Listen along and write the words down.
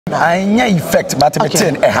I effect but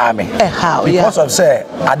between a harm because of say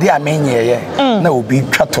ade amenye na obi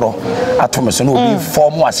twatro atomeso na obi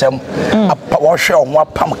form asem wo hwe onwa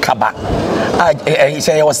pam kaba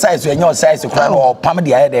say your size when your size kura or pam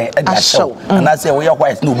de aye show and I say we are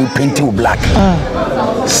white no be painting black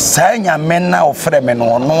sanya men na ofre me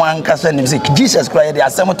no anka say nim say Jesus Christ dey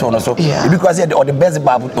asem to no so because he the best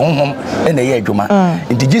bible honhom e na ye adwuma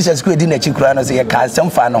into Jesus Christ di na chi kura no say ye ka asem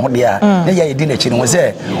fa no ho de a na ye di na chi no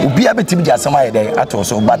say obi abetim di asem aye dey ato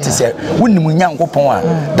so but say wonnim nyankopon a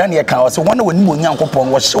dan ye ka so won na wonnim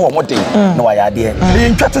nyankopon wo hye wo model na wa ya de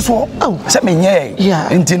ntwato so say menye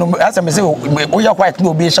into no asem say we are white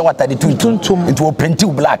no be show water the tuntum into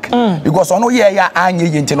painting black because ono ye ya anye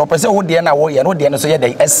yenti no pese wo de na wo ye no de no so ye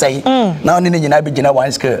dey essay na oni nyina be gina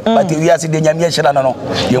one scale but we are see de nyame hira no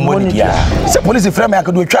ye moni dia say police frame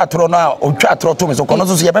akado twa atro no a twa atro to me so kono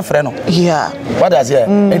so ye be frɛ no what does here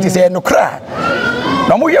it is no cry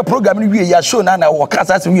na mo ye program ni wie ya show na wo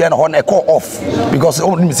kasa se wie na ho na call off because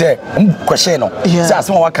only say question no say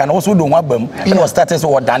asem wa kan wo so do nwa bam and was started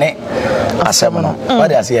so dane asem no what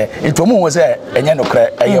does here it mo wo say enye no cry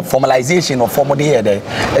formalization of form de here dey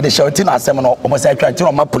e dey shouting asem no o mo say twa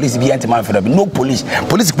twa ma police bi anti man for no police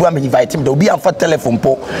go am invite him dey obi am for telephone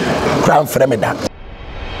po crime for me da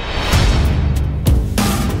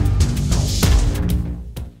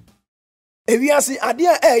ewiase ade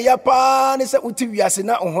a eya pa ne se uti wiase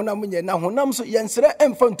na honam nye na honam so yensere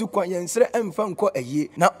emfa ntukwan yensere emfa nko aye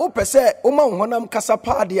na opese o ma honam kasa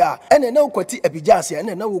pa de a ene na ukwati abijas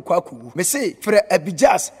ene na wokwaku me se frɛ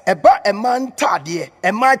abijas eba eman tade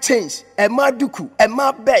ema change ema duku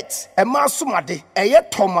ema bet ema somade eye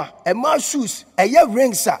toma ema shoes eye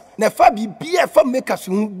rings na fa bibia fa make us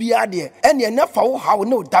hu bia de ene na fa wo hawo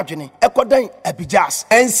na odadwene ekodan abijas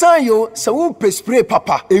ensan yo se wo spray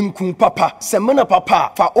papa enkun papa semana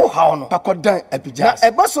papa fa o hawo no pakodan abijas na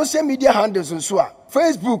eba social media handles nso a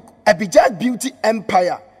Facebook abijas beauty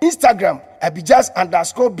empire Instagram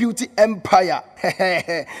abijas_beauty empire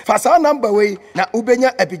fasa number way na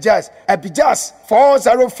ubenya abijas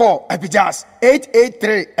 404 abijas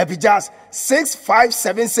 883 abijas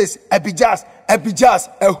 6576 abijas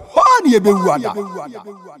ehwani ebewuada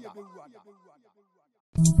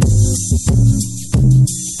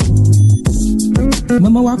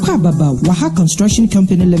Mama Wakwa Baba, Waha Construction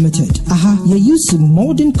Company Limited. You use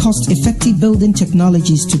modern cost-effective building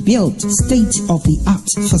technologies to build state-of-the-art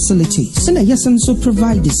facilities. And yes, also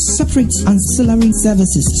provide separate ancillary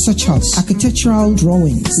services such as architectural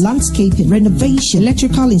drawings, landscaping, renovation,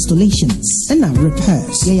 electrical installations, and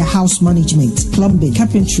repairs. House management, plumbing,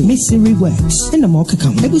 carpentry, masonry works, and more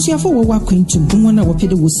kakam. Ebusia for Wawa Quintum, Mwana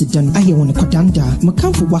Wapeda Wusidan, Ayawana Kodanda,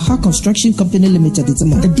 Makam for Waha Construction Company Limited. It's a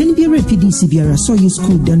month. The Denbiara PDC Biara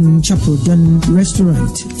School done, chapel done,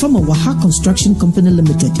 restaurant. From a Waha Construction Company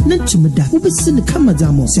Limited. Nantumada, who be seen the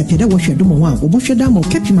Kamadamo, Sapeda Washadamo, Oboshadamo,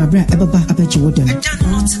 Capimabra, Ababa, Apachiwodan.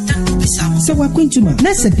 So we're going to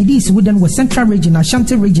Manasseh PDC Wooden was Central Region,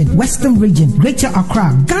 Ashanti Region, Western Region, Greater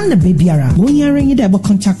Accra, Ghana Babyara. When you're in the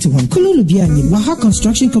contact one, Kululu Biani, Waha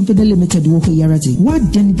Construction Company Limited, Woko Yarazi, what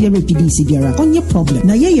Denbiara PDC Biara on your problem.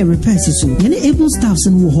 Now, yeah, repairs is so. You're able staffs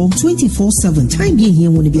in home 24/7. Time being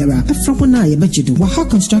here when Biara, a Fraponaya, but you do. Waha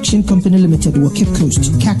Construction Company Limited, Cape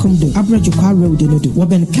Coast, Kakumdo, Abrajukwa Road,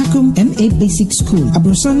 Waben Kakum, MA Basic School,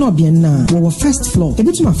 Abrosano Biana, our first floor, a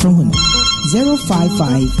bit my from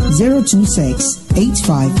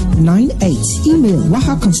 055-026-8598. Email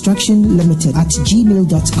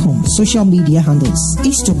wahaconstructionlimited@gmail.com. Social media handles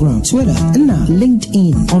Instagram, Twitter, and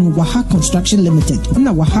LinkedIn on Waha Construction Limited, and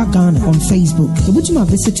Waha Ghana on Facebook.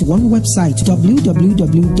 Visit one website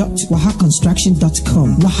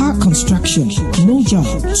www.wahaconstruction.com. Waha Construction, no job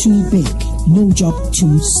too big, no job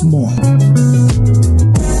too small.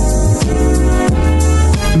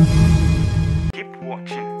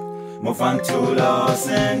 Move on to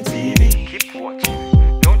Lordson TV. Keep watching,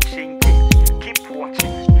 don't change it. Keep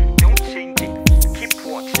watching, don't change it. Keep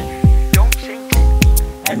watching, don't change it.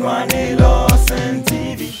 And one Lordson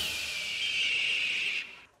TV.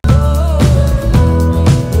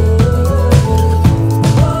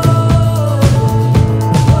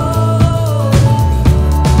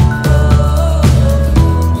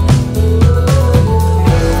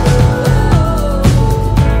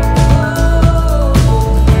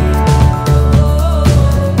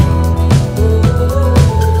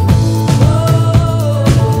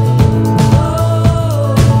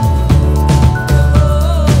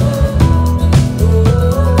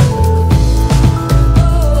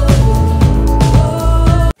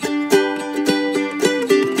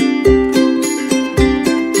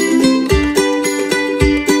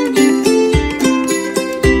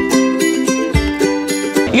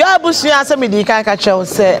 ya busia se me di kan ka chew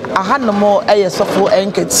se ahanomo eyesofo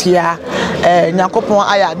enketia nyakopon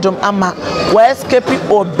ayadom ama we escape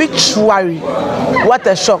obituary. What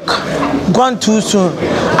a shock. Gone too soon.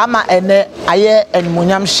 Ama ene aye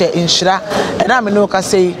enmunyam hye inhira ena me no ka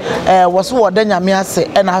say was wo de nyame ase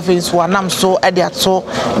ena afenso anam so e de ato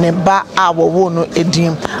ne ba awowo no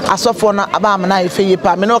edim asofo na aba amana efeye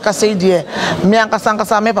pa me no ka say de me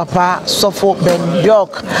ankasa me papa sofo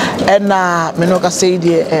bendiok ena me no ka say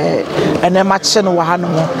de ene ma che no wa no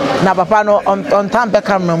na papa no on time be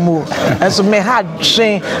camera mu enso me had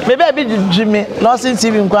train me be bi jimi Lordson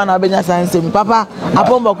TV nkwa na obenya sanse papa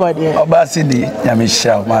apombo ko de oba sidi nyame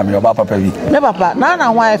hia ma me oba papa bi me papa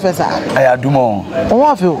na hwan efesa ay adumo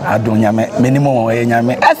won fe o adun nyame menimo e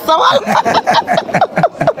nyame esawa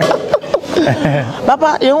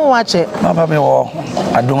papa ye won wache papa me wo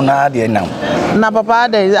adun na de nam na papa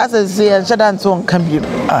de asese en shedan to nkan bi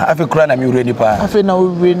afi kura na mi wure ni pa afi na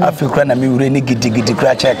wure ni afi kura na mi wure ni gidigidi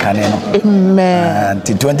kura che kane no amen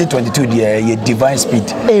until 2022 de ye divine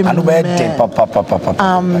speed anu be ten papa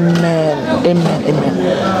amen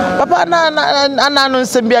papa na no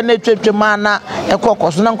nsembia na twetwe ma na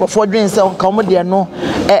ekokoso na nkofo dwen se nka mo de no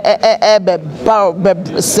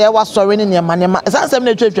be se wa sorry ni ne manema sansem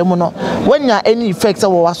na twetwe mu no wanya any effect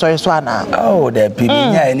wo wa sorry so ana oh the people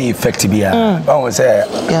nya any effect bia won say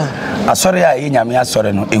asori a yenyame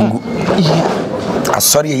asori no engu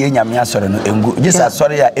asori ye nyame asori no engu just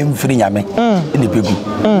asori a emfiri nyame ni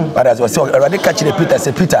pegu but as was already catch the Peter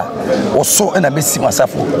say Peter also na mesi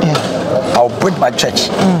masafo I'll build my church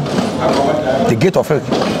the gate of hell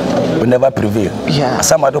will never prevail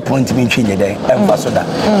some other point me twinye den emfasoda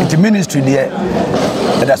the ministry there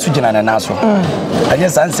that sujina na naso I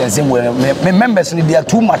just answer me members they are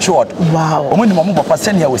too matured wow omo ni mo papa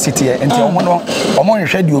senior we city enti omo no omo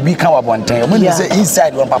nhwe de obi kan wabonten omo ni say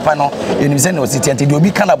inside one papa no you say no city enti de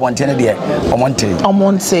obi kan wabonten de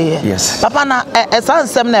omo nte yes papa na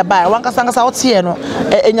esansem na bai wankasa wotie no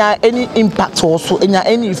enya any impact also enya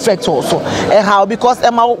any effect also how because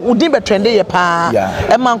ema udin be trend ye pa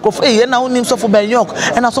ema nkof na unim sofo ben yok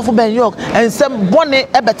ena sofo ben yok ensem bone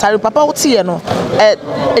e betare papa wotie no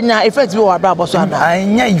enya effect bi wa bra boso ana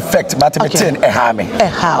anya effect but be ten ha me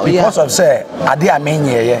because of say ade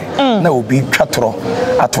amenye ye na obi twatoro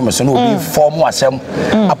atom so na obi form asem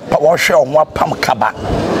wo hwe onwa pam kaba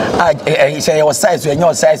say your size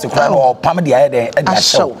your size kura no pam de aye den e da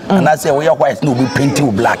show and say we white na obi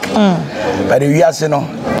painting black but we are say no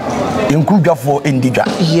inkudwafo indidwa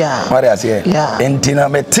what I say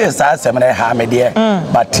entina mete sa asem na ha me de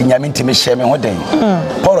but nyame ntimi hye me ho den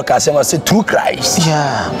Paul ka say was through Christ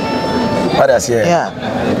what I say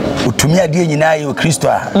utumi ade nyina ye Kristo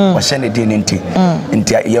a wo hye ne de nti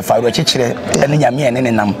ye fa ro chekire ene nyame ene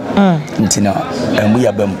ne nam ntina amu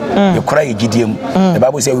yabam ye kora ye gidiem the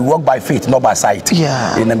Bible say we walk by faith not by sight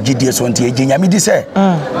enam gidie so nti ye nyame di say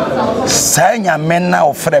sa nyame na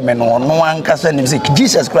ofre me no no ankasa nim say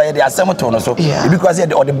Jesus Christ dey asem to no so because he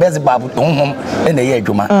the best bible honhom ene ye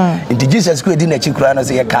adwuma nti Jesus Christ di na chi kura no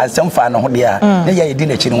say ye ka asem fa no ho de a ne ye di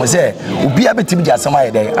na chi no say obi abetimi di asem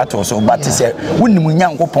aye dey ato so but say wonnim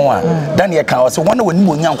nyankopon a Daniel kan say won woni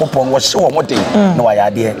mo nyankopon wo hye wo model na wa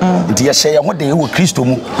yade nti ye hye ye ho de wo Kristo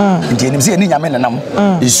mu nti enim say eni nyame nenam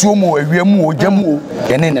esuo mu awiam ogyam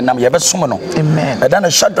ene nenam ye besom no amen dan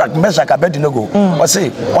Shadrach Meshach Abednego wo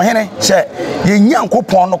say ohene hye ye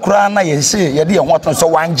nyankopon no kura na ye say ye de ye ho aton so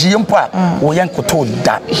wangie mpo a wo ye nkoto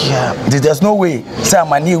da there's no way say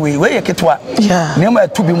amani we ye ketwa nema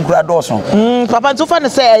tu bi mkura doso papa to fa ne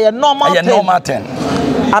say ye normal thing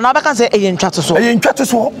and I can say a ntwato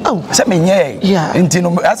so say me nye nti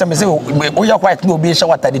no as me say we ya white no be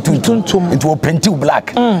shower 32 into paint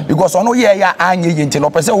black because ono ye ya anye ye nti no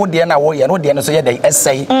pese wo de na wo ye no de no so ye dey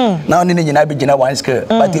essay na oni ne nyina be gina one scale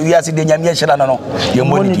but we are see de nyame hira no ye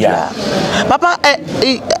money dia papa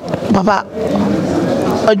papa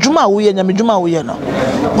adwuma wo ye nyame adwuma wo ye no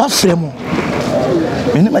wa fremu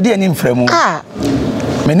me ni ade ani mfremu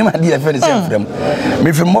menim ade ya fe se mfrem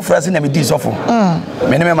me fi mo frase na me di sofo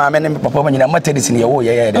menim ma me ne papa ma nyina matedis ne ye wo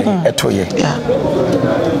ye dey etoye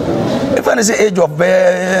if I say age of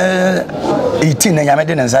 18 na nyame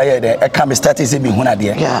de nsa ye dey e ka me start say be hu na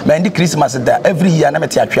de me ndi Christmas da every year na me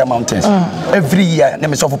te Atwea mountains every year na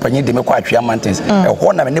me sofo panye de me kwa Atwea mountains e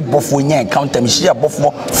ho na me ne bofo nya encounter me share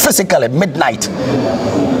bofo physically midnight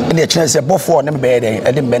ene chine say bofo na me be dey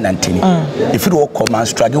e de me nantini if you come and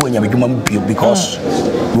struggle when you adwuma because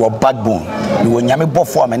your backbone. You will nyame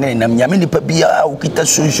bofo amene na nyame nipa bia ukita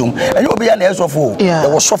sunsun. And you be an esofo. There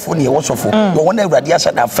was sofo ne was sofo. You want everybody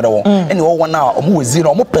asha da frɛ wo. And you want now omo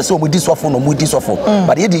zero omo person omo disofo no omo disofo.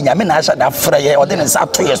 But ye di nyame na asha da frɛ ye o de ne sa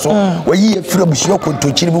to ye so. We yi frɛ busuo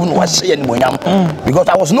kontochiri bu no wa hye ne monyam. Because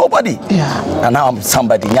I was nobody. Yeah. And now I'm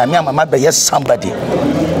somebody. Nyame mama be yes somebody.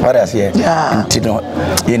 What else here? Yeah.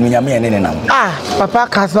 Papa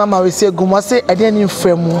Kasmama we say gumo say e dey ni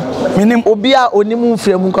mfremu. Minim obi a onimu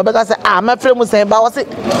mfremu ko be ka say ma fremu say ba say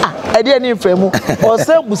e dey ni mfremu. Or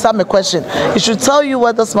say busa me question. It should tell you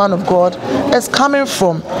where this man of God is coming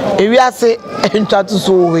from. E wi ase ntwa to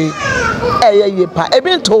so we ye pa. E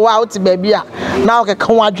bi to wa out baby a na o ke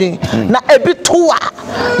kan wadwen. Na e bi to wa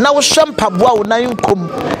na wo hwempa boa wo nan kom.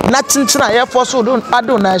 Na tintina ye for so don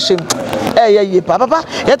ado na hwem. Papa,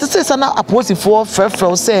 yet say sana aposifo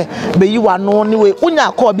frefro say be you are no ni we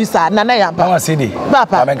unya call bisa na ya pa. CID.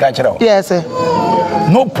 Papa. Yes.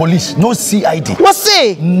 No police, no CID. What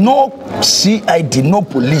say? No CID, no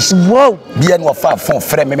police. Wow. Bien wa fa phone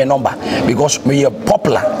frame me number because me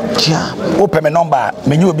popular. Yeah. Open me number,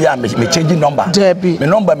 me new be me changing number. Debbie. Me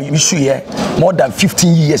number me issue here more than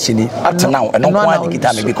 15 years in it up to now. And no one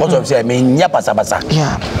get me because of say me nya basa.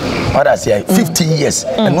 Yeah. What I say 15 years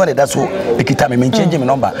and when that's so the time me change my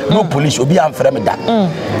number no police obi am frame me that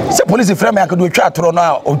say police frame me I could do twa tro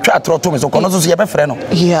now o twa tro to me so kono so ye be frame no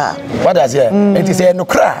yeah what I say it is no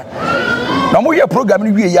cry now we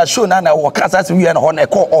program we ya show na we kasa say we na ho na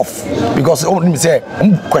call off because me say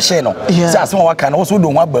question no say as one waka no so do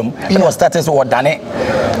one bam and was started so dane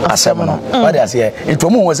asem no what I say it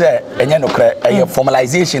omo say enye no cry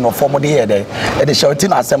formalization of form dey there e dey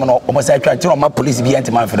shouting asem no o mo say twa tro ma police bi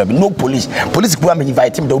anti man frame no police go am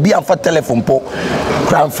invite him there will be am for telephone po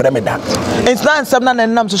crime frame that it's not some na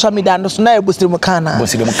nam social media no so na e bosire mu kana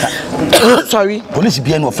sorry police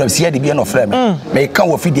bi no frame CID bi no frame me kan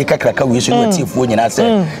wo fidie kakraka we so no tiefo nyina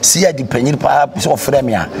say CID panyin pa so frame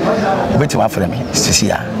a obetima frame sisi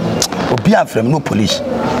a obi am frame no police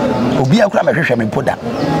obi akura me hwehwe me poda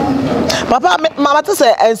papa mama to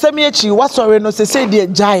say ensem echi what sorry no say dey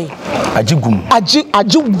jai agigum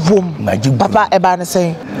agigum papa e ba ne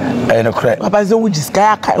say no correct papa say wuji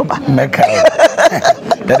sky akai oba meka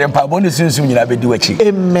that empa boni sunsun nyina be di wachi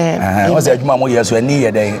amen o say adwuma mo yeso ani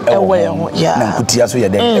ye den e wo na nkutia so ye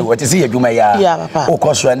den e wote say adwuma ya o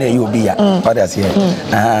koso na e obi ya father say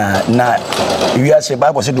na wi ase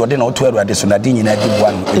bible say do de na o to Awurade so na di nyina di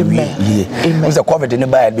boa no ewie o say covid ne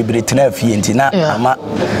ba be bre tena afie ntina ama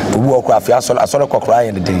obu okwa afia asole kokora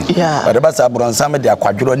ye den but ba sa bronsam de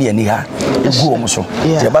akwadworo ne ani ha egu omo so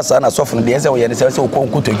je ba sa na sofo no de say o ye ne say o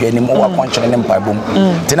konkutodwa ni mo wa konchene ne mpabom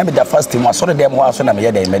tina me da fast mo asore dem ho aso na me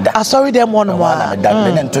ye dem me da sorry them one more na me da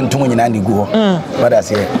me ne ntontom nyina ne gu ho but I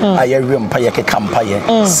say aye wi mpa ye ke kampa ye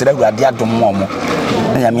sira Awurade adom mo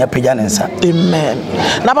na me apagya ne nsa amen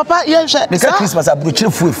na papa ye hwe the Christmas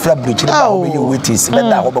abruchirefo efra bruchire ba wo be waitis be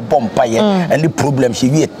da ho be bompa ye any problem she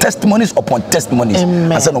we testimonies upon testimonies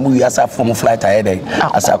asa no mu wi asa from flight aye dey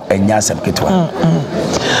asa enya asem ketwa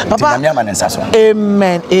papa na me ama ne nsa so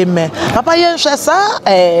amen papa ye hwe sa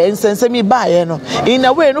nsensemi ba ye no in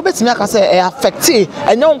a way no betimi aka say affect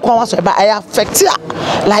enye nkwa waso ba affect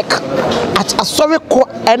like at sorry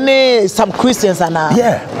any some Christians and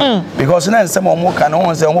because na nsem omo ka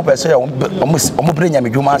no say omo pese omo brenya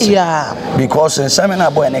medwuma ase because nsem na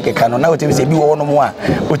boy na keka no na otimi say bi wo no mo a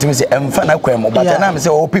otimi say emfa na kwem but na me say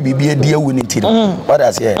o pe bibia di awu ni ti no what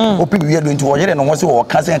I say o pe bibia do nti wo yere no wo say wo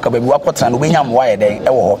ka say ka ba bi wakotra no benya mo waye den e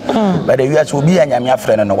wo ho but the wi obi anyame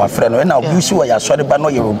afre no wa frɛ no na obi si wo ya sɔre ba no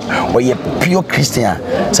ye pure Christian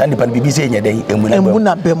sandi pa bibi say nya den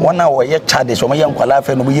emuna bem wona wo ye chades wo ye nkwala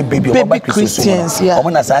afre no ye baby o ba Christians o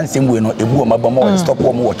na san nsem we no ebu o mabamo stop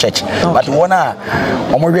wo mo church but wona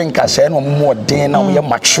o mo hwe nka hye no mo den na o ye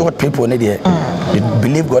mature people ne they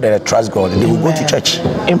believe God and they trust God they will go to church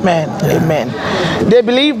amen they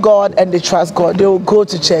believe God and they trust God they will go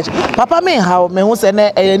to church papa me how me hu say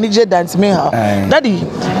na enije dance me how daddy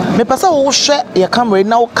me pasa wo hwe ye camera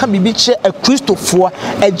na wo ka bibi che a Christopher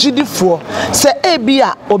agidifo se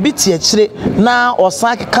ebia obi tie kire na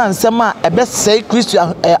osan ka nsem a ebe sei Christo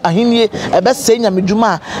ahenie ebe sei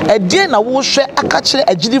nyamedwuma a edie na wo hwe aka kire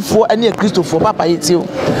agidifo ane a Christopher papa yeti o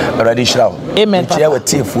already shraw amen papa we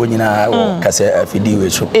tiefo nyina wo kase afidi we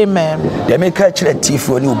so amen de me ka kire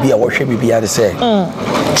tiefo ni obi a wo hwe bibia de say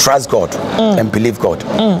trust God and believe God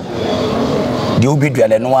the obi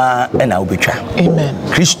duale no a na obetwa amen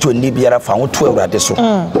Christo ni biara fa wo to Awurade so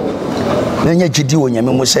na nya gidi wo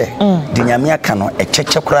nyame mu se di nyame aka no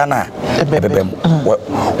echeche kora na ebebem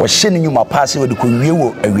wo hye ne nyuma paase wo de ko wie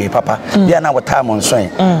wo awie papa bia na wo ta mo nson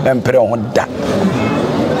empere ho da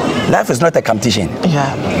Life is not a competition.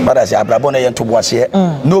 Yeah. But I say, Abrabona to was here.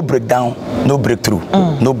 No breakdown, no breakthrough,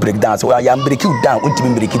 no breakdown. So I am breaking down,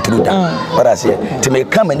 ultimately breaking through down. But I say, to make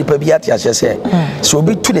come and Pabiati, as I say, so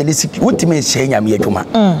be to the ultimate saying, I'm here to my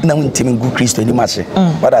now ultimate good Christian in Manasseh.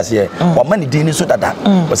 But I say, what money didn't so that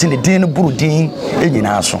was in the Dane Burudin in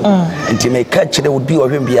Atsu. And to make catch, there would be or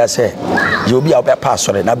him be I say, you'll be our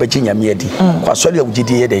pastor and Aberdeen Miedi. Quasoli of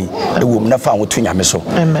GDA day, the woman never found to Yamiso,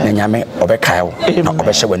 and Yame of a Kyle, not of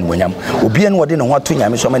a Shawan William. Be and what didn't want to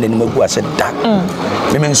Yamiso and Nimabu said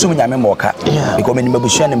that. Women soon Yamamoka, because many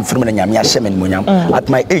Mabushan from the Yamia Semen Munyam. At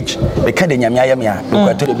my age, the kind of Yamia,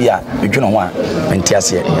 look to the Bia, the Junoa, and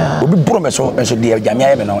Tiasia. Will be Bromeso and so dear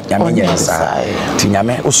Yamia, Yamia,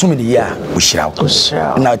 Tinyame, assuming the year we shall.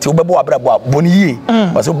 Now to Babo Abra Boni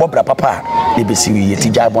was a Bobra Papa, DBC,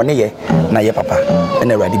 Tija Bonie, Naya Papa,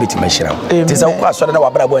 and a radibit Meshra. Tis a class of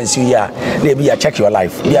our Brabo and Suya, they be a check your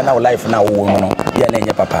life. Be now life now, woman,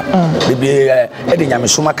 Yana Papa. Be Eddie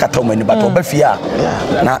Yamisuma Katoman, but Obefia.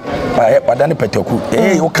 Na wadani petoku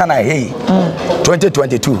hey ukana hey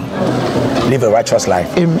 2022 live a righteous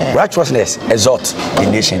life. Amen. Righteousness exalt the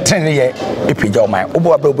nation 10 year e pija o my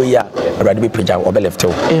obo abrobo ya already be pija o be left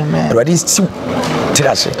o amen already si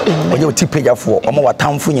tirase oje o ti pija fo o ma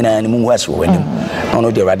watamfo nyina ni mu waso wanim no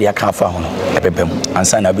de already aka fa ho no ebebem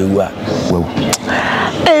ansa na bewu a wewu.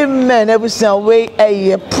 Amen. Ebusia we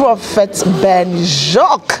a prophet Ben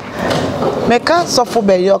Jacques meka sofo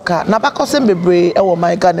beyoka na bakose bebre e wo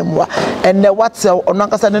my ganemwa enne watel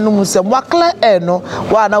onankasa nenum se wakla no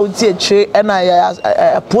wa na uti etwe na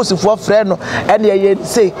ya post for friend no enne ye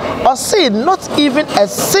say or say not even a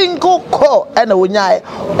single call enne wonya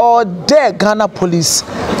or there Ghana police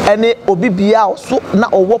enne obibia so na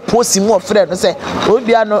owo post mu of friend no say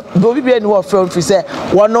obibia ni wo friend fi say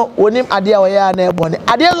wono wonim ade a wo ya na ebone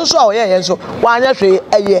ade so a wo ye so wanya hwe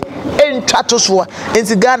eye entwa to so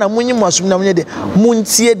enti Ghana munyi masum na munye de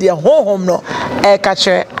muntie de honhom no e ka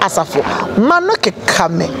kire asafo mano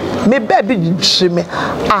kekame me baby dweme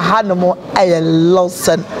aha no mo eye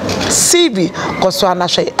Lordson CV koso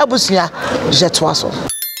anahwe abusunya jeto aso.